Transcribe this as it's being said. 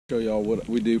Show y'all what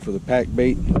we do for the pack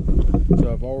bait. So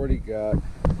I've already got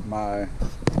my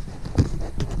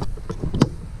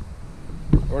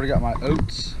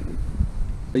oats.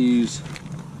 I use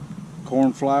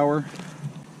corn flour,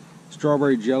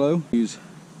 strawberry jello, use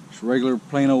just regular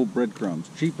plain old breadcrumbs,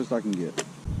 cheapest I can get.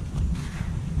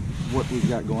 What we've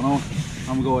got going on,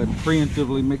 I'm gonna go ahead and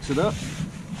preemptively mix it up,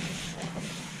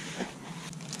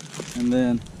 and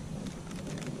then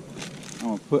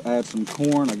I'm gonna add some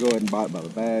corn. I go ahead and buy it by the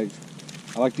bag.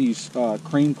 I like to use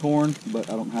cream corn, but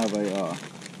I don't have a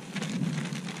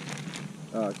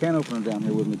can opener down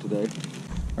here with me today.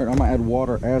 All right, I'm gonna add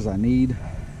water as I need.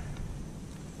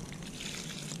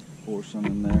 Pour some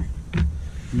in there,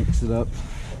 mix it up.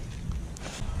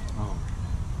 Oh.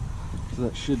 So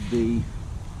that should be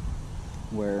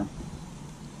where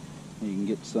you can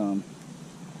get some,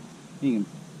 you can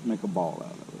make a ball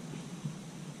out of it.